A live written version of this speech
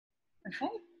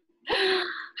Okay.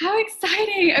 How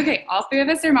exciting. Okay, all three of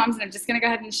us are moms, and I'm just going to go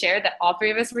ahead and share that all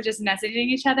three of us were just messaging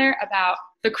each other about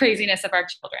the craziness of our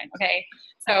children, okay?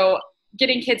 So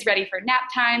getting kids ready for nap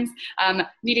times,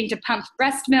 needing to pump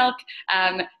breast milk,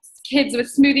 kids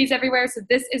with smoothies everywhere. So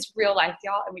this is real life,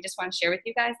 y'all, and we just want to share with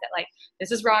you guys that, like,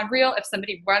 this is raw and real. If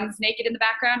somebody runs naked in the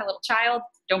background, a little child,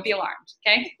 don't be alarmed,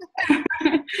 okay?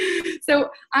 So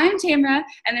I'm Tamara,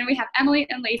 and then we have Emilee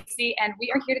and Lacie, and we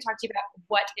are here to talk to you about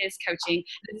what is coaching.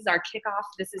 This is our kickoff.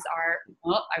 This is our,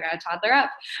 oh, I got a toddler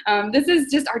up. This is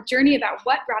just our journey about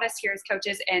what brought us here as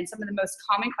coaches and some of the most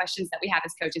common questions that we have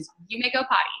as coaches. You may go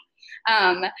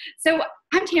potty. So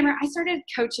I'm Tamara. I started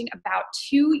coaching about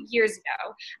 2 years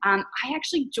ago. I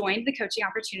actually joined the coaching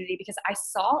opportunity because I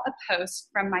saw a post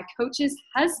from my coach's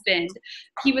husband.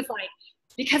 He was like,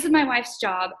 because of my wife's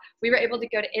job, we were able to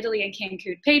go to Italy and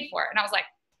Cancun paid for. And I was like,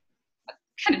 what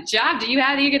kind of job do you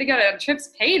have that you're going to go to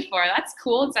trips paid for? That's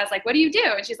cool. And so I was like, what do you do?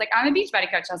 And she's like, I'm a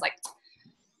Beachbody coach. I was like,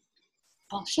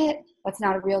 bullshit, that's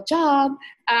not a real job.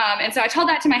 And so I told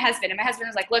that to my husband, and my husband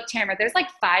was like, look, Tamara, there's like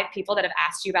 5 people that have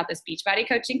asked you about this Beachbody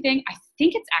coaching thing. I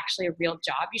think it's actually a real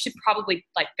job. You should probably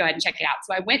like go ahead and check it out.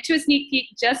 So I went to a sneak peek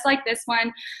just like this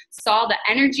one, saw the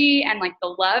energy and like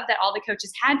the love that all the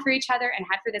coaches had for each other and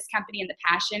had for this company and the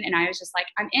passion. And I was just like,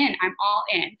 I'm in, I'm all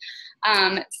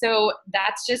in. So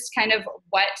that's just kind of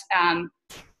what,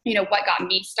 what got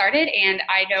me started. And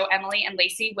I know Emilee and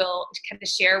Lacie will kind of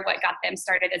share what got them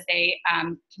started as they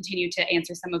continue to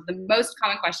answer some of the most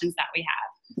common questions that we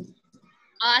have.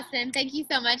 Awesome. Thank you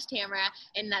so much, Tamara.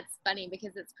 And that's funny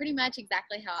because it's pretty much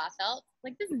exactly how I felt.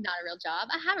 Like, this is not a real job.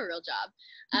 I have a real job.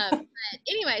 But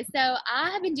anyway, so I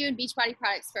have been doing Beachbody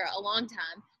products for a long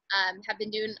time. Have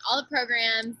been doing all the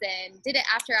programs and did it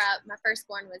after my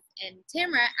firstborn was, and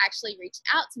Tamara actually reached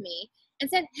out to me and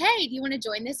said, hey, do you want to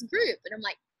join this group? And I'm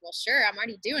like, well, sure, I'm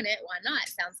already doing it. Why not?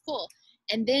 Sounds cool.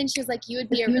 And then she was like, you would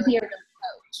be a really good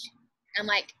coach. I'm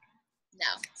like,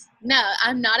 no,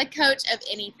 I'm not a coach of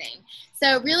anything.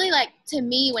 So really, like, to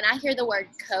me, when I hear the word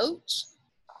coach,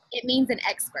 it means an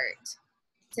expert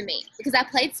to me because I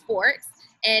played sports.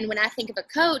 And when I think of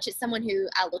a coach, it's someone who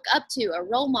I look up to, a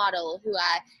role model who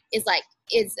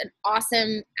is an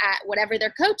awesome at whatever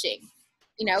they're coaching,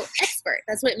 expert.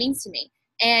 That's what it means to me.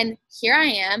 And here I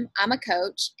am, I'm a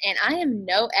coach, and I am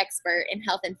no expert in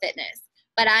health and fitness,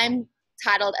 but I'm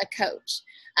titled a coach.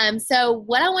 So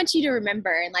what I want you to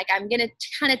remember, and like I'm going to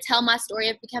kind of tell my story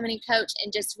of becoming a coach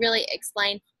and just really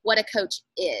explain what a coach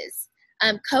is.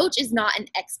 Coach is not an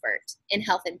expert in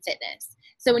health and fitness.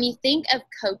 So when you think of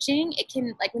coaching, it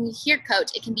can, like when you hear coach,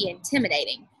 it can be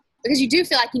intimidating because you do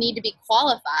feel like you need to be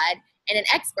qualified and an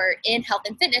expert in health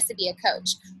and fitness to be a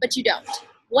coach, but you don't.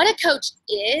 What a coach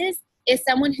is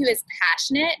someone who is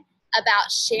passionate about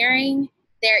sharing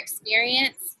their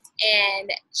experience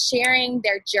and sharing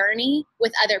their journey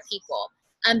with other people.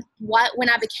 When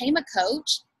I became a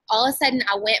coach, all of a sudden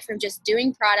I went from just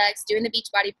doing products, doing the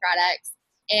Beachbody products,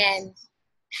 and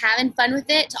having fun with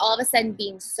it to all of a sudden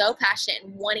being so passionate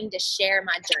and wanting to share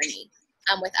my journey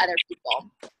with other people.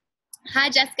 Hi,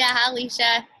 Jessica. Hi,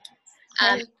 Alicia.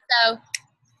 So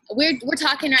we're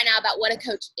talking right now about what a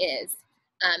coach is.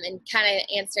 And kind of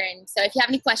answering. So if you have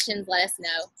any questions, let us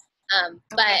know.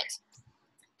 But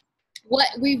what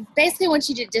we basically want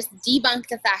you to just debunk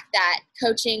the fact that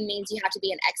coaching means you have to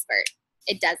be an expert.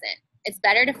 It doesn't. It's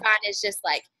better to find it's just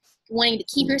like wanting to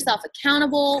keep yourself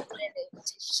accountable, wanting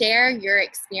to share your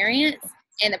experience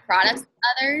and the products with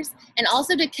others, and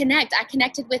also to connect. I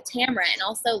connected with Tamara and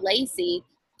also Lacie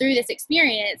through this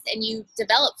experience, and you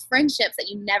develop friendships that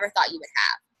you never thought you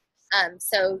would have.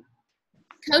 So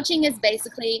coaching is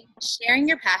basically sharing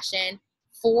your passion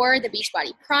for the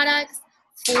Beachbody products,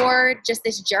 for just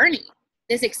this journey,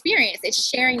 this experience. It's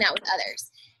sharing that with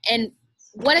others. And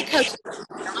what a coach is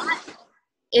not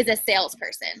is a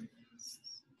salesperson.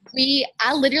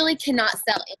 I literally cannot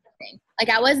sell anything. Like,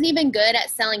 I wasn't even good at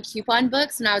selling coupon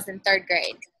books when I was in 3rd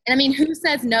grade. And I mean, who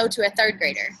says no to a 3rd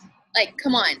grader? Like,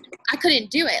 come on. I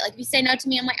couldn't do it. Like, if you say no to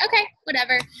me, I'm like, okay,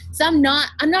 whatever. So I'm not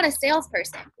a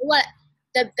salesperson.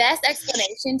 The best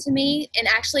explanation to me, and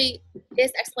actually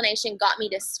this explanation got me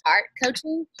to start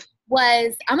coaching,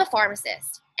 was I'm a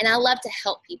pharmacist and I love to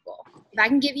help people. If I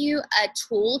can give you a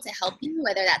tool to help you,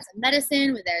 whether that's a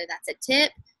medicine, whether that's a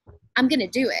tip, I'm going to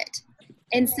do it.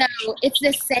 And so it's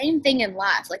the same thing in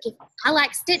life. Like, if I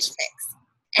like Stitch Fix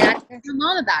and I told my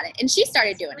mom about it and she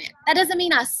started doing it, that doesn't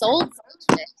mean I sold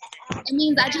Stitch Fix. It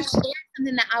means I just shared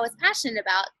something that I was passionate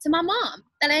about to my mom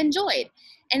that I enjoyed.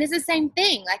 And it's the same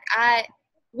thing. Like,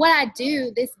 what I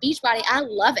do, this Beachbody, I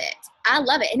love it. I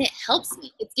love it. And it helps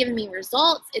me. It's giving me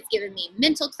results. It's giving me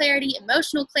mental clarity,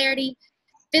 emotional clarity.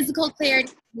 physical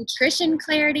clarity, nutrition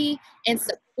clarity, and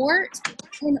support.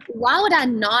 And why would I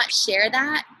not share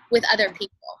that with other people?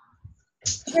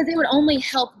 Because it would only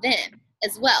help them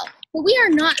as well. But we are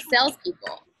not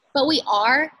salespeople, but we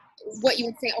are what you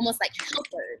would say almost like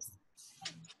helpers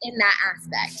in that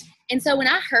aspect. And so when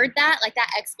I heard that, like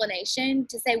that explanation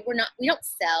to say we don't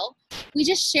sell, we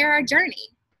just share our journey.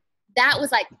 That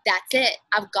was like, that's it.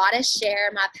 I've got to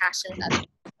share my passion with others.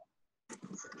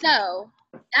 So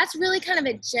that's really kind of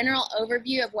a general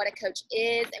overview of what a coach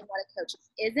is and what a coach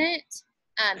isn't.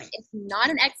 It's not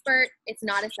an expert. It's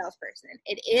not a salesperson.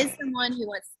 It is someone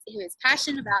who is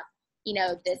passionate about,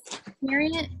 this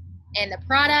experience and the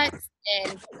products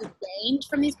and what we've gained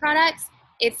from these products.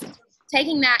 It's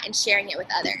taking that and sharing it with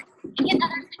others and get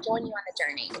others to join you on the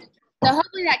journey. So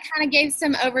hopefully that kind of gave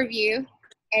some overview.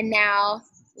 And now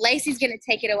Lacie's going to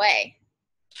take it away.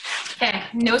 Okay,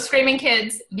 no screaming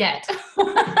kids yet.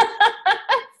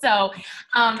 So,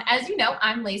 as you know,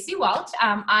 I'm Lacie Walch.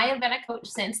 I have been a coach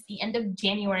since the end of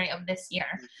January of this year.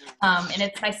 And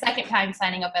it's my second time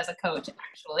signing up as a coach,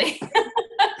 actually.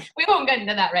 We won't get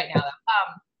into that right now,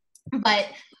 though. But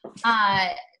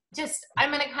I'm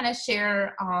going to kind of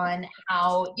share on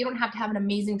how you don't have to have an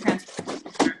amazing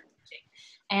transformation.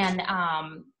 And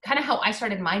kind of how I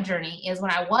started my journey is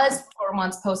when I was 4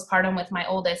 months postpartum with my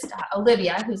oldest,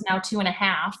 Olivia, who's now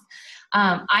 2.5.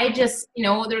 I just,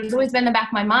 there's always been in the back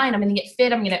of my mind, I'm going to get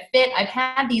fit, I'm going to get fit. I've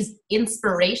had these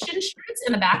inspiration shirts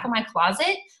in the back of my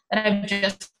closet that I've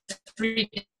just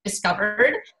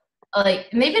rediscovered.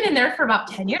 And they've been in there for about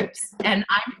 10 years. And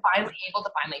I'm finally able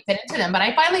to fit into them. But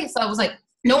I was like,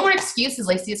 no more excuses,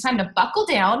 Lacie. It's time to buckle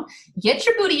down, get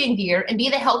your booty in gear, and be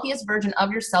the healthiest version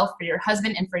of yourself for your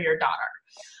husband and for your daughter.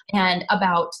 And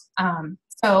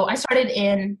so I started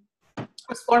it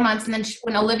was 4 months, and then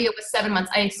when Olivia was 7 months,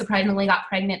 I surprisingly got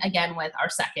pregnant again with our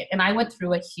second, and I went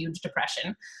through a huge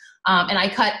depression. And I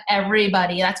cut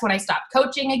everybody. That's when I stopped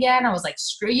coaching again. I was like,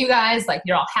 screw you guys. Like,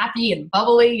 you're all happy and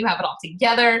bubbly. You have it all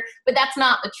together. But that's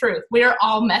not the truth. We're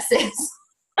all messes.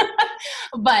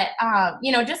 But,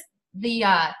 just the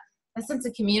sense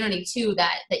of community too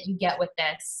that you get with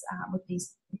this, with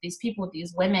these people, with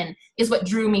these women, is what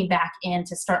drew me back in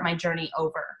to start my journey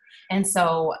over. And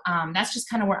so that's just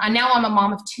kind of where now I'm a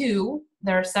mom of 2.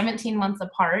 They're 17 months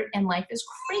apart, and life is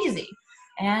crazy.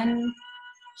 And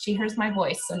she hears my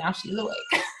voice, so now she's awake.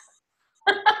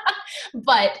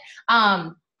 But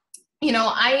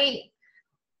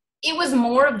it was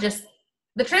more of just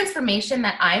the transformation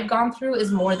that I've gone through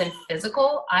is more than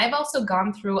physical. I've also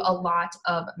gone through a lot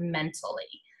of mentally.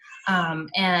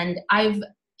 And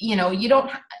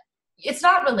it's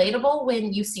not relatable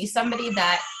when you see somebody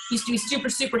that used to be super,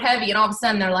 super heavy and all of a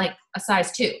sudden they're like a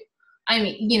size 2. I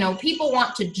mean, people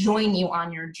want to join you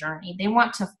on your journey. They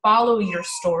want to follow your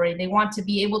story. They want to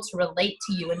be able to relate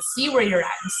to you and see where you're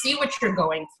at and see what you're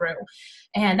going through.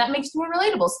 And that makes it more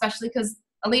relatable, especially because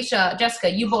Alicia, Jessica,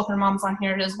 you both are moms on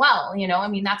here as well.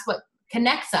 That's what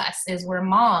connects us, is we're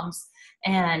moms.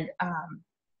 And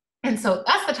so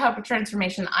that's the type of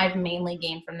transformation I've mainly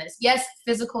gained from this. Yes,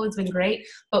 physical has been great,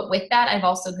 but with that, I've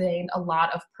also gained a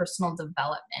lot of personal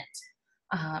development.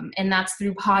 And that's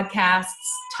through podcasts,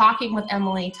 talking with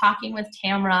Emilee, talking with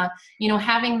Tamara,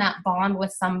 having that bond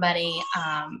with somebody.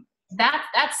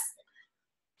 That's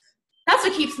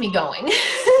what keeps me going,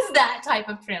 is that type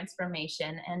of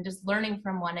transformation and just learning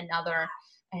from one another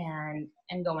and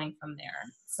going from there.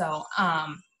 So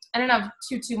I don't have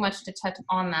too much to touch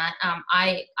on that.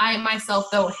 I myself,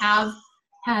 though, have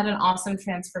had an awesome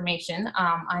transformation.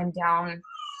 I'm down,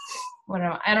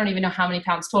 I don't even know how many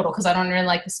pounds total because I don't really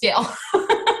like the scale.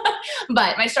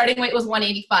 But my starting weight was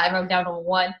 185. I'm down to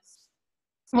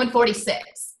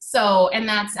 146. So, and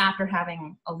that's after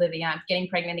having Olivia, getting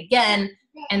pregnant again,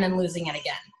 and then losing it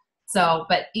again. So,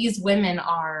 but these women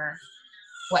are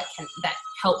that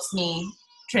helps me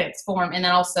transform, and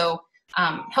then also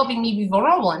helping me be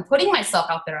vulnerable and putting myself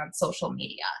out there on social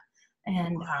media.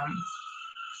 And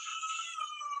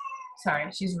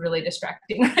sorry, she's really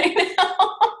distracting right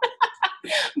now.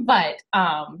 But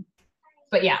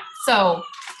yeah, so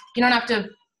you don't have to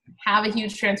have a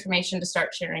huge transformation to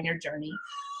start sharing your journey,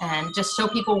 and just show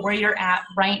people where you're at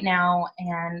right now,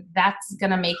 and that's going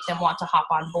to make them want to hop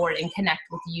on board and connect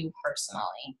with you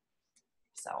personally.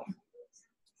 So.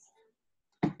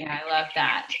 Yeah, I love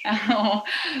that. Oh,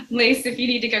 Lace, if you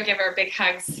need to go give her big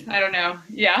hugs, I don't know.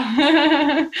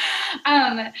 Yeah.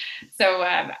 So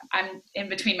I'm in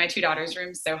between my 2 daughters'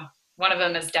 rooms, so one of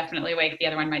them is definitely awake. The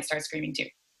other one might start screaming too.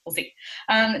 We'll see.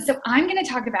 So I'm going to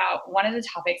talk about one of the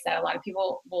topics that a lot of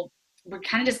people would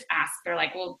kind of just ask. They're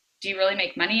like, well, do you really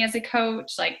make money as a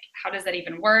coach? Like, how does that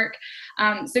even work?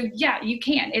 So yeah, you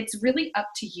can. It's really up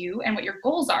to you and what your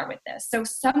goals are with this. So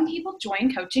some people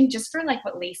join coaching just for like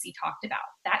what Lacie talked about,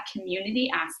 that community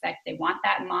aspect. They want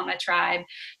that mama tribe.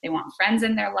 They want friends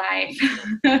in their life.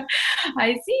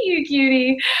 I see you,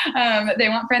 cutie. They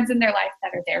want friends in their life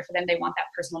that are there for them. They want that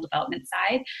personal development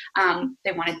side.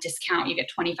 They want a discount. You get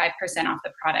 25% off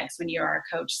the products when you are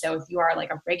a coach. So if you are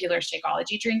like a regular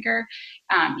Shakeology drinker,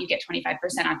 you get 25%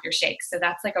 off your shakes. So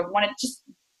that's like one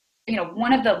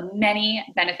of the many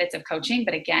benefits of coaching.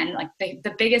 But again, like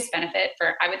the biggest benefit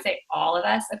for, I would say, all of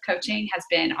us of coaching has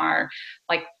been our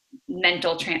like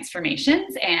mental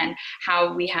transformations and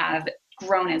how we have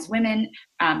grown as women,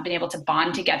 been able to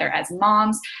bond together as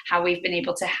moms, how we've been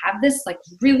able to have this like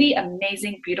really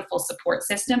amazing, beautiful support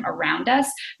system around us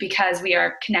because we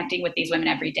are connecting with these women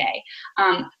every day.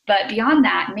 But beyond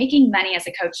that, making money as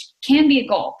a coach can be a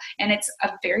goal, and it's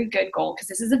a very good goal because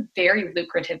this is a very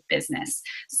lucrative business.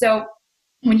 So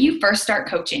when you first start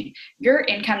coaching, your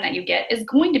income that you get is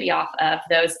going to be off of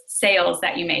those sales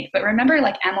that you make. But remember,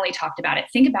 like Emilee talked about it,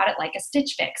 think about it like a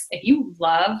Stitch Fix. If you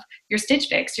love your Stitch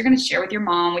Fix, you're going to share with your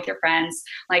mom, with your friends,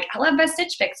 like, I love my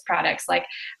Stitch Fix products. Like,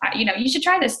 you should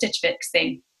try this Stitch Fix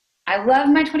thing. I love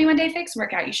my 21-day fix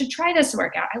workout. You should try this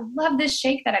workout. I love this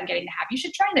shake that I'm getting to have. You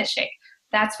should try this shake.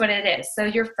 That's what it is. So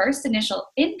your first initial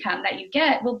income that you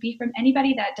get will be from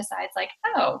anybody that decides like,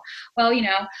 oh, well,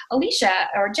 Alicia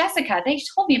or Jessica, they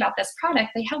told me about this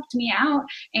product. They helped me out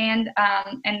and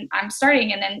I'm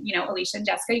starting. And then, Alicia and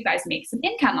Jessica, you guys make some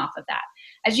income off of that.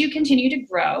 As you continue to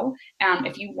grow,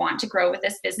 if you want to grow with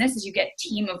this business, as you get a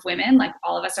team of women, like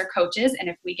all of us are coaches. And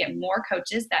if we get more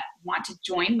coaches that want to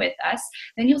join with us,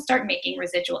 then you'll start making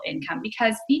residual income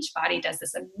because Beachbody does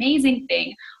this amazing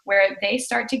thing where they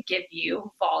start to give you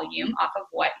volume off of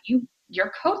what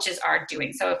your coaches are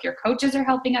doing. So if your coaches are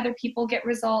helping other people get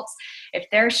results, if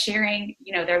they're sharing,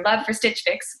 their love for Stitch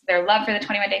Fix, their love for the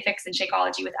 21-day fix and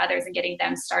Shakeology with others and getting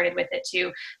them started with it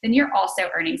too, then you're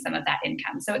also earning some of that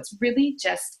income. So it's really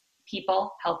just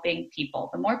people helping people.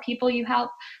 The more people you help,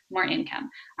 more income.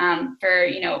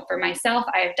 For myself,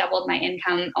 I have doubled my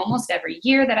income almost every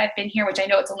year that I've been here, which I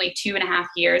know it's only 2.5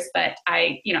 years, but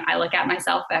I look at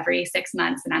myself every 6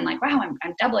 months and I'm like, wow,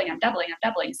 I'm doubling.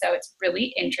 So it's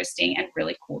really interesting and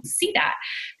really cool to see that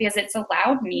because it's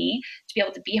allowed me to be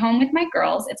able to be home with my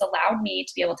girls. It's allowed me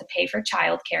to be able to pay for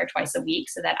childcare twice a week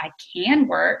so that I can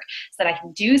work, so that I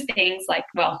can do things like,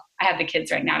 well, I have the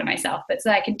kids right now to myself, but so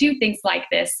that I can do things like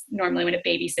this normally when a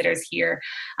babysitter's here.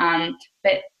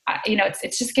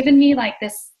 It's just given me like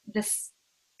this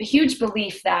huge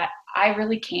belief that I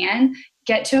really can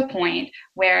get to a point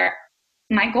where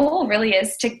my goal really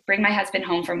is to bring my husband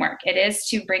home from work. It is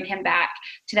to bring him back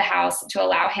to the house, to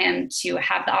allow him to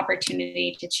have the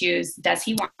opportunity to choose, does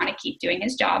he want to keep doing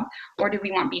his job, or do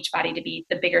we want Beachbody to be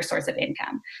the bigger source of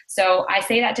income? So I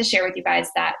say that to share with you guys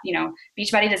that,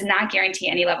 Beachbody does not guarantee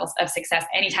any levels of success.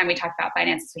 Anytime we talk about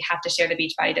finances, we have to share the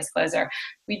Beachbody disclosure.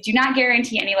 We do not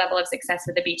guarantee any level of success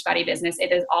with the Beachbody business.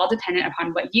 It is all dependent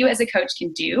upon what you as a coach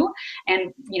can do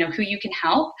and, who you can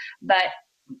help. But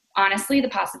honestly, the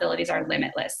possibilities are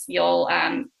limitless. You'll,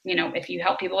 if you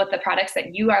help people with the products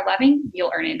that you are loving,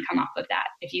 you'll earn income off of that.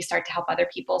 If you start to help other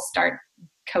people start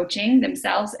coaching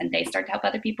themselves and they start to help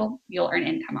other people, you'll earn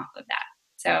income off of that.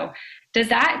 So does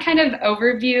that kind of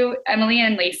overview, Emilee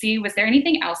and Lacie, was there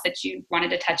anything else that you wanted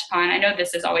to touch upon? I know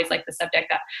this is always like the subject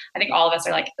that I think all of us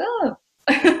are like, oh.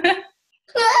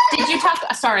 Did you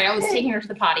talk, sorry, I was taking her to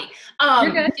the potty.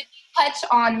 You're good. Did you touch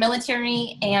on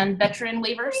military and veteran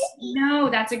waivers? No,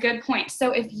 that's a good point.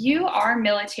 So if you are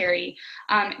military,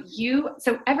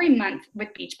 so every month with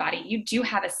Beachbody, you do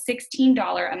have a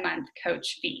 $16 a month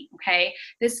coach fee, okay?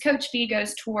 This coach fee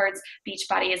goes towards,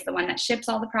 Beachbody is the one that ships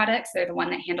all the products. They're the one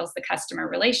that handles the customer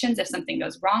relations. If something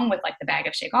goes wrong with like the bag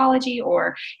of Shakeology,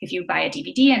 or if you buy a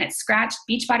DVD and it's scratched,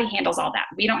 Beachbody handles all that.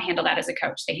 We don't handle that as a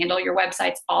coach. They handle your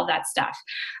websites, all that stuff.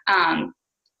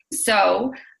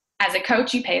 So as a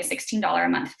coach, you pay a $16 a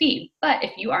month fee. But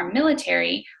if you are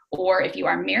military, or if you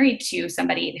are married to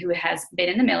somebody who has been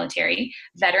in the military,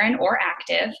 veteran or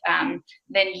active,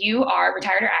 then you are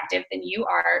retired or active, then you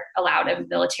are allowed a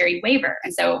military waiver.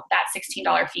 And so that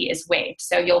 $16 fee is waived.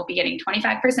 So you'll be getting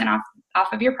 25%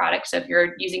 off of your product. So if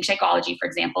you're using Shakeology, for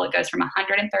example, it goes from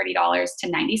 $130 to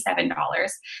 $97.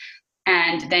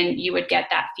 And then you would get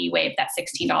that fee waived, that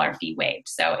 $16 fee waived.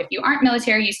 So if you aren't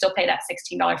military, you still pay that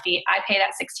 $16 fee. I pay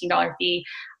that $16 fee.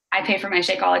 I pay for my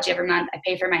Shakeology every month. I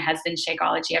pay for my husband's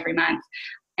Shakeology every month.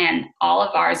 And all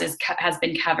of ours has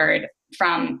been covered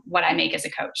from what I make as a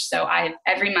coach. So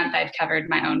every month I've covered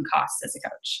my own costs as a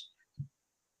coach.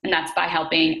 And that's by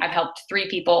I've helped 3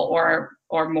 people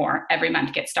or more every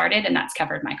month get started, and that's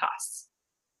covered my costs.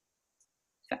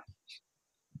 So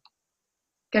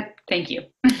good. Thank you.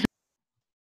 I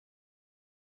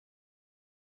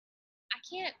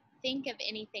can't think of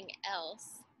anything else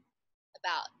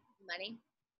about money.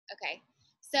 Okay.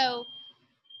 So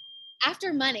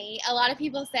after money, a lot of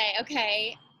people say,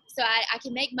 okay, so I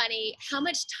can make money. How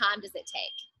much time does it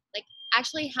take? Like,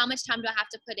 actually, how much time do I have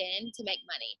to put in to make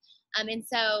money? And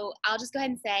so I'll just go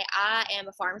ahead and say I am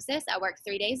a pharmacist. I work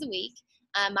 3 days a week.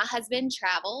 My husband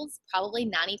travels probably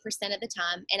 90% of the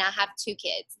time, and I have 2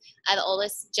 kids. The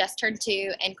oldest just turned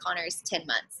 2, and Connor's 10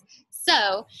 months.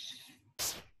 So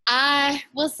I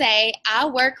will say I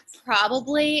work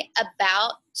probably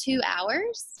about 2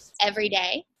 hours every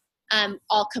day,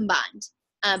 all combined.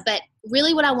 But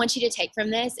really what I want you to take from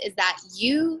this is that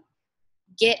you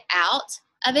get out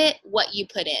of it what you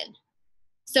put in.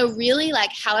 So really,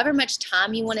 like, however much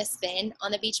time you want to spend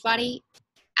on the Beachbody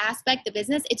aspect, the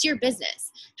business, it's your business.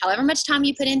 However much time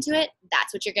you put into it,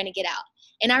 that's what you're going to get out.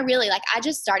 And I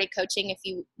just started coaching a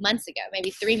few months ago,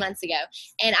 maybe 3 months ago.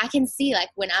 And I can see, like,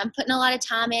 when I'm putting a lot of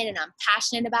time in and I'm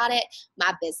passionate about it,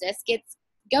 my business gets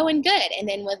going good. And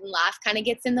then when life kind of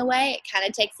gets in the way, it kind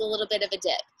of takes a little bit of a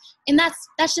dip. And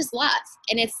that's just life.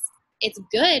 And it's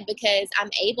good because I'm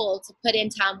able to put in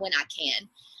time when I can.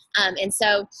 And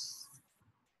so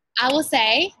I will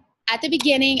say at the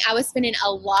beginning, I was spending a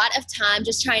lot of time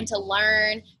just trying to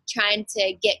learn, trying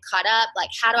to get caught up. Like,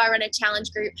 how do I run a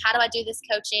challenge group? How do I do this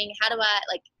coaching? How do I,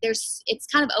 like, it's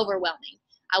kind of overwhelming,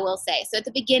 I will say. So at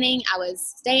the beginning, I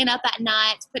was staying up at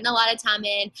night, putting a lot of time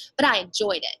in, but I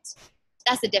enjoyed it.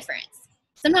 That's the difference.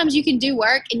 Sometimes you can do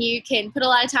work and you can put a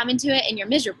lot of time into it and you're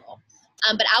miserable.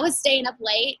 But I was staying up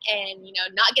late and,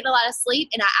 not getting a lot of sleep,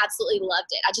 and I absolutely loved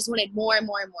it. I just wanted more and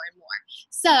more and more and more.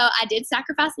 So I did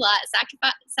sacrifice a lot,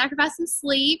 sacrifice some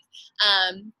sleep,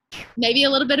 maybe a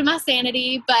little bit of my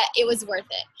sanity, but it was worth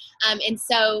it. And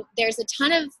so there's a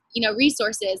ton of,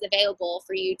 resources available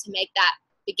for you to make that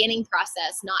beginning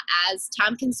process not as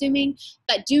time consuming.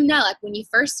 But do know, like, when you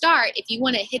first start, if you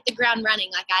want to hit the ground running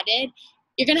like I did,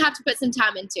 you're going to have to put some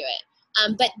time into it.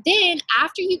 But then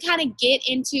after you kind of get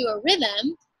into a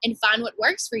rhythm and find what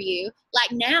works for you,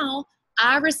 like now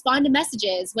I respond to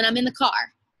messages when I'm in the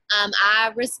car.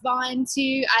 I respond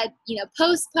to,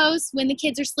 post when the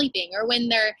kids are sleeping or when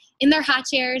they're in their high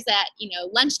chairs at,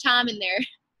 lunchtime and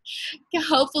they're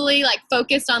hopefully like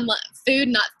focused on food,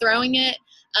 not throwing it,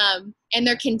 and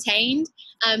they're contained.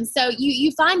 So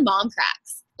you find mom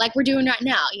cracks. Like we're doing right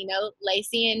now,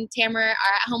 Lacie and Tamara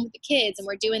are at home with the kids and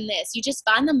we're doing this. You just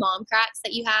find the mom cracks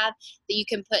that you have that you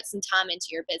can put some time into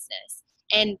your business.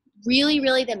 And really,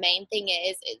 really the main thing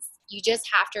is you just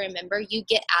have to remember you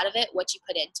get out of it what you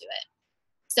put into it.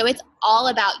 So it's all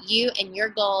about you and your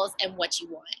goals and what you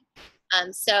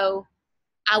want. So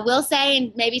I will say,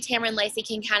 and maybe Tamara and Lacie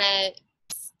can kind of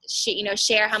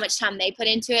share how much time they put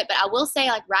into it. But I will say,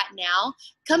 like, right now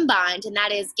combined, and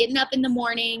that is getting up in the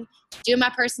morning, doing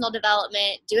my personal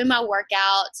development, doing my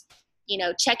workout,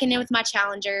 checking in with my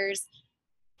challengers,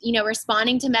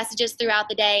 responding to messages throughout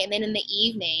the day. And then in the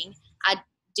evening, I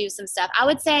do some stuff. I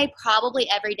would say probably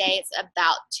every day it's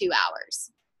about 2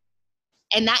 hours.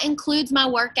 And that includes my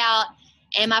workout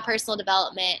and my personal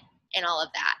development and all of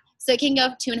that. So it can go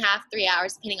 2.5, 3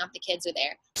 hours depending on if the kids are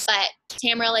there. But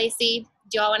Tamara, Lacie,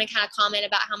 do y'all want to kind of comment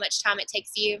about how much time it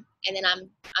takes you? And then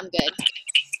I'm good.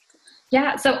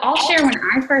 Yeah, so I'll share when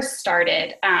I first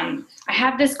started, I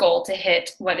had this goal to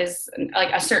hit what is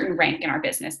like a certain rank in our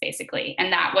business, basically.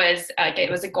 And that was, it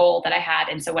was a goal that I had.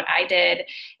 And so what I did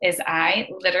is I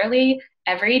literally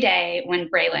every day when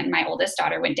Braylon, my oldest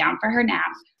daughter, went down for her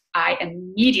nap, I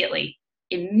immediately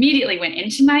went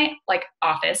into my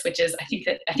office, which is, I think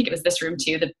it was this room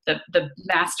too, the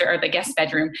master or the guest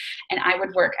bedroom. And I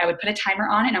would put a timer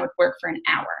on and I would work for an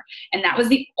hour. And that was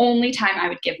the only time I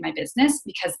would give my business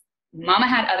because Mama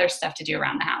had other stuff to do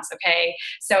around the house. Okay.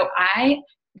 So I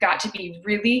got to be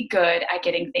really good at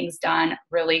getting things done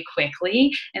really quickly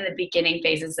in the beginning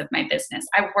phases of my business.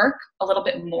 I work a little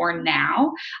bit more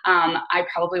now. I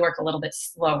probably work a little bit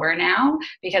slower now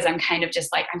because I'm kind of just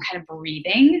I'm kind of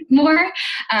breathing more.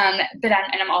 But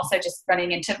I'm also just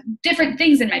running into different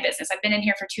things in my business. I've been in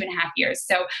here for 2.5 years.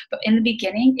 So, but in the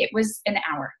beginning, it was an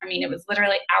hour. I mean, it was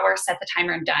literally hour, set the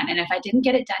timer and done. And if I didn't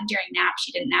get it done during nap,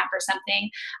 she didn't nap or something,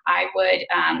 I would,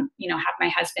 have my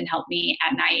husband help me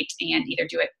at night and either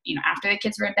do it, after the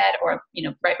kids were in bed or,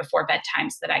 right before bedtime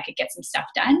so that I could get some stuff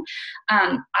done.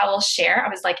 I will share, I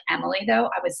was like Emilee though,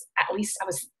 I was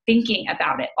thinking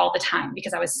about it all the time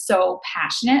because I was so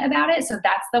passionate about it. So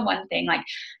that's the one thing, like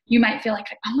you might feel like,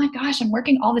 oh my gosh, I'm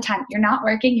working all the time. You're not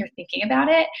working, you're thinking about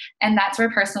it. And that's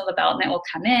where personal development will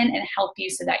come in and help you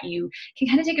so that you can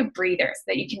kind of take a breather, so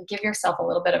that you can give yourself a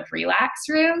little bit of relax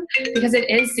room, because it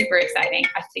is super exciting.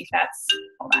 I think that's,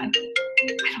 hold on.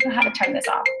 I don't know how to turn this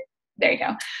off. There you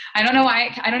go. I don't know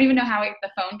why. I don't even know how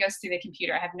the phone goes through the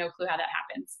computer. I have no clue how that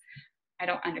happens. I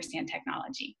don't understand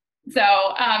technology.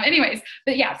 So anyways,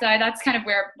 but yeah, so that's kind of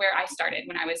where I started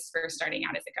when I was first starting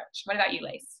out as a coach. What about you,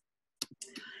 Lace?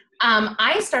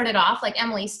 I started off like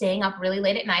Emilee, staying up really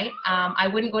late at night. I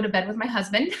wouldn't go to bed with my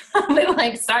husband. I'm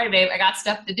like, sorry, babe, I got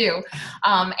stuff to do.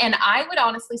 And I would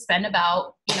honestly spend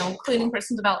about, including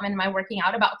personal development and my working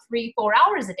out, about 3-4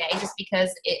 hours a day, just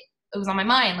because it was on my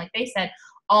mind. Like they said,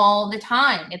 all the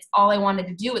time. It's all I wanted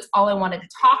to do. It's all I wanted to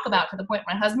talk about, to the point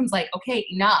my husband's like, okay,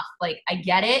 enough. Like, I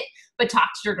get it, but talk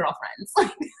to your girlfriends. And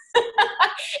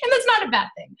that's not a bad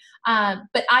thing.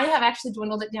 But I have actually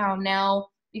dwindled it down now,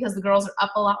 because the girls are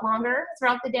up a lot longer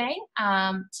throughout the day,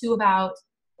 to about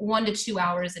 1 to 2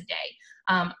 hours a day.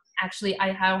 Actually,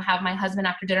 I have my husband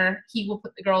after dinner. He will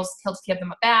put the girls, he'll give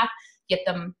them a bath, get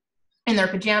them in their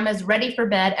pajamas, ready for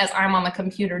bed, as I'm on the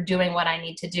computer doing what I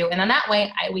need to do. And then that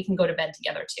way we can go to bed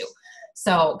together too.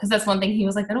 So, because that's one thing he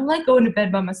was like, I don't like going to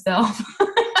bed by myself.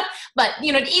 But,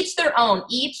 to each their own.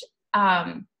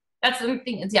 That's the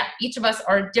thing is, each of us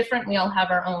are different. We all have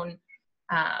our own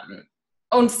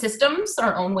systems,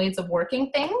 our own ways of working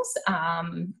things.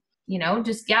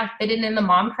 Fit it in the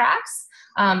mom cracks.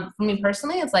 For me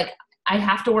personally, it's like, I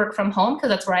have to work from home because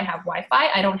that's where I have Wi-Fi.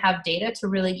 I don't have data to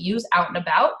really use out and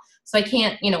about. So I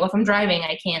can't, if I'm driving,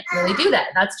 I can't really do that.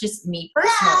 That's just me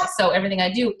personally. So everything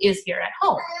I do is here at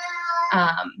home.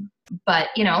 But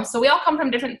so we all come from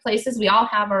different places. We all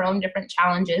have our own different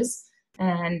challenges.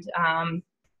 And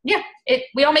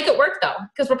we all make it work though,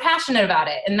 because we're passionate about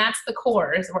it. And that's the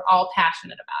core, is we're all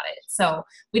passionate about it. So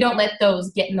we don't let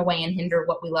those get in the way and hinder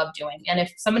what we love doing. And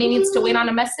if somebody needs to wait on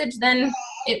a message, then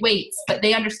it waits, but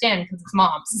they understand because it's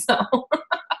moms.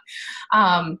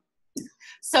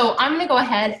 So I'm going to go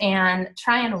ahead and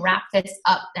try and wrap this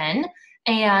up then.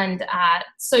 And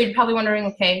so you're probably wondering,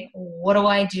 okay, what do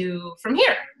I do from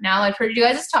here? Now I've heard you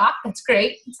guys talk. That's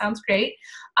great. It sounds great.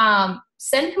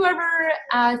 Send whoever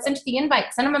sent you the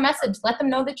invite, send them a message. Let them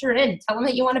know that you're in. Tell them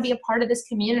that you want to be a part of this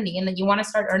community and that you want to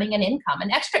start earning an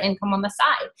extra income on the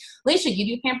side. Lacie, you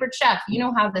do Pampered Chef. You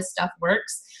know how this stuff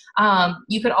works.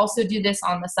 You could also do this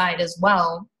on the side as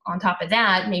well. On top of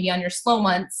that, maybe on your slow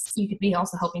months, you could be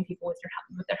also helping people with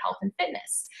their health and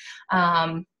fitness.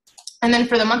 And then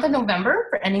for the month of November,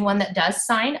 for anyone that does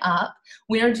sign up,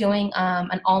 we are doing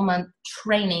an all-month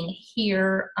training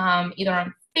here, either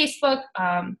on Facebook,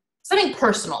 something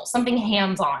personal, something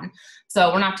hands-on.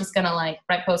 So we're not just going to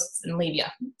write posts and leave you.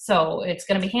 So it's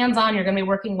going to be hands-on. You're going to be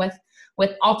working with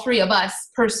all three of us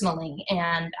personally,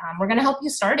 and we're going to help you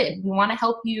started. We want to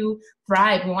help you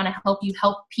thrive. We want to help you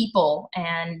help people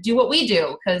and do what we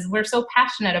do, because we're so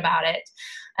passionate about it.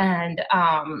 And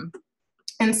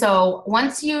so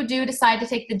once you do decide to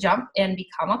take the jump and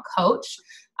become a coach,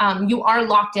 you are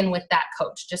locked in with that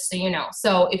coach, just so you know.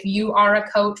 So if you are a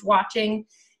coach watching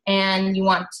and you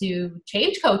want to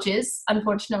change coaches,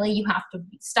 unfortunately, you have to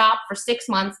stop for 6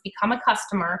 months, become a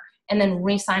customer, and then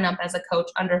re-sign up as a coach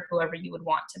under whoever you would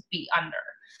want to be under.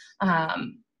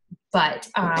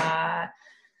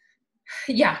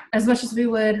 As much as we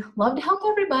would love to help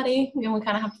everybody, we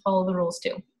kind of have to follow the rules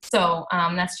too. So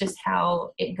that's just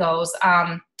how it goes.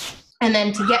 And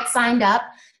then to get signed up,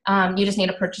 you just need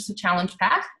to purchase a challenge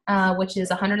pack, which is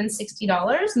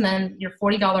 $160, and then your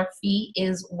 $40 fee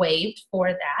is waived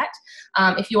for that.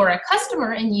 If you are a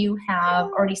customer and you have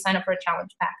already signed up for a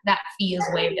challenge pack, that fee is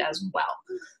waived as well.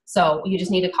 So you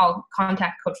just need to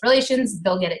contact Coach Relations.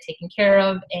 They'll get it taken care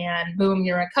of, and boom,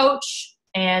 you're a coach,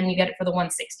 and you get it for the $160.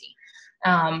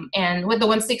 And with the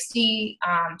 $160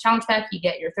 challenge pack, you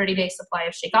get your 30-day supply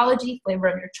of Shakeology, flavor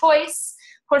of your choice,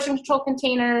 portion control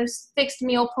containers, fixed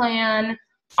meal plan,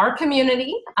 our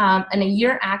community, and a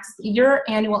year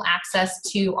annual access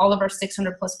to all of our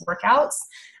 600 plus workouts,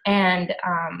 and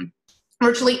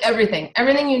virtually everything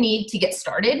you need to get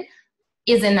started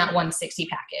is in that 160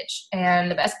 package. And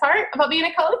the best part about being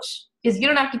a coach is you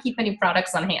don't have to keep any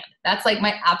products on hand. That's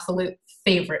my absolute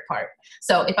favorite part.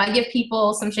 So if I give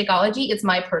people some Shakeology, it's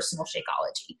my personal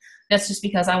Shakeology. That's just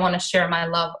because I want to share my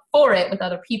love for it with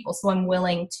other people. So I'm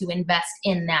willing to invest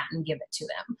in that and give it to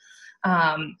them.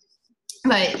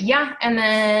 And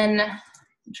then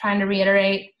I'm trying to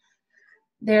reiterate,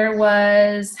 there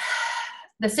was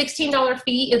the $16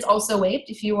 fee is also waived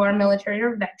if you are a military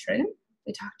or veteran.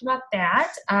 we talked about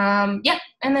that. Yeah,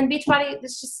 and then Beachbody,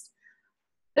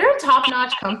 they're a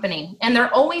top-notch company, and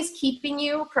they're always keeping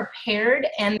you prepared,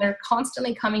 and they're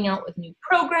constantly coming out with new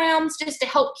programs just to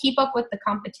help keep up with the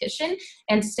competition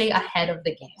and stay ahead of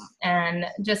the game. And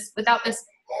just without this,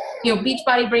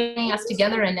 Beachbody bringing us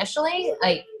together initially,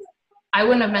 I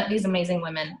wouldn't have met these amazing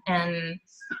women. And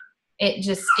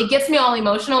it gets me all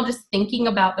emotional just thinking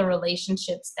about the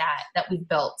relationships that we've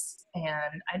built.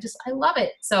 And I love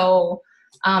it. So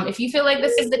if you feel like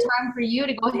this is the time for you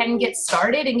to go ahead and get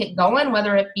started and get going,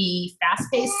 whether it be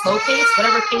fast-paced, slow-paced,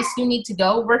 whatever pace you need to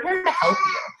go, we're here to help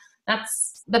you.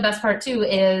 That's the best part too,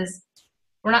 is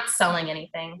we're not selling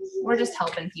anything. We're just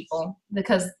helping people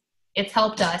because it's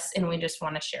helped us, and we just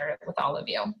want to share it with all of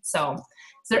you. So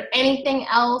is there anything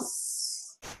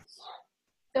else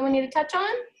that we need to touch on?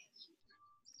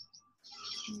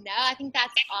 No, I think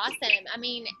that's awesome. I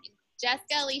mean,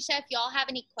 Jessica, Alicia, if y'all have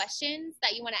any questions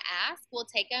that you want to ask, we'll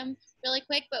take them really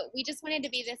quick. But we just wanted to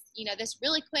be this, this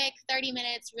really quick, 30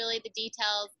 minutes, really the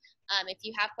details. If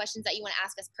you have questions that you want to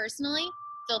ask us personally,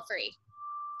 feel free.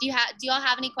 Do you all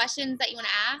have any questions that you want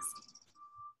to ask?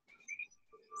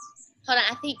 Hold on,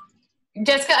 I think.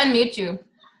 Jessica, unmute you.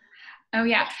 Oh,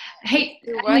 yeah. Hey,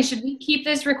 Emilee, should we keep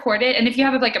this recorded? And if you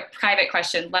have a private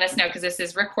question, let us know, because this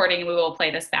is recording and we will play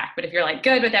this back. But if you're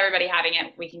good with everybody having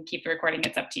it, we can keep the recording.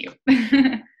 It's up to you.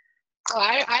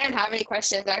 I don't have any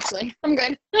questions, actually. I'm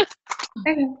good.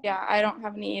 Okay. Yeah, I don't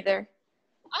have any either.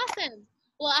 Awesome.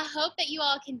 Well, I hope that you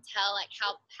all can tell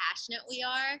how passionate we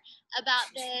are about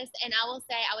this. And I will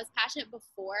say I was passionate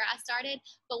before I started,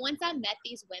 but once I met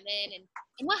these women,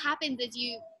 and what happens is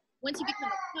once you become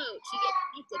a coach, you get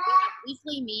connected. We have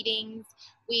weekly meetings.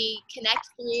 We connect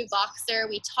through Voxer.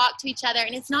 We talk to each other.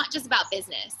 And it's not just about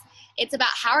business. It's about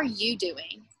how are you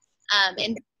doing?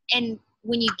 And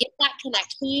when you get that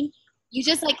connection, you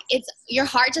just your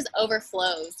heart just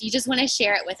overflows. You just want to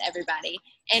share it with everybody.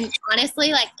 And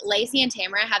honestly, Lacie and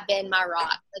Tamara have been my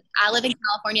rock. I live in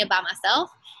California by myself,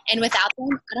 and without them,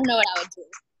 I don't know what I would do.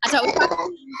 I thought we talked to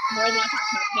them more than I talked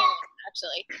to my parents,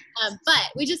 actually.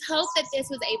 But we just hope that this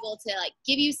was able to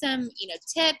give you some,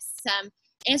 tips,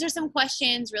 answer some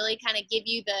questions, really kind of give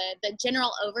you the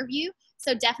general overview.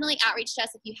 So definitely outreach to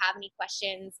us if you have any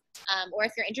questions, or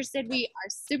if you're interested. We are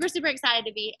super, super excited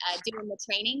to be doing the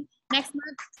training next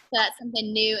month. So that's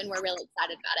something new, and we're really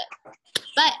excited about it.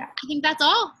 But I think that's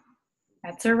all.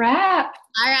 That's a wrap.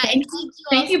 All right.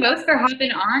 Thank you both for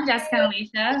hopping on, Jessica and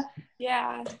Alicia.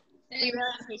 Yeah. We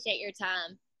really appreciate your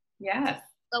time. Yes.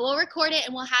 But we'll record it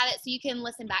and we'll have it so you can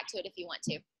listen back to it if you want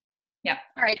to. Yep.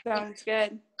 All right. Sounds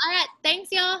good. All right. Thanks,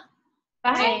 y'all.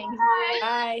 Bye.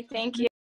 Bye. Thank you.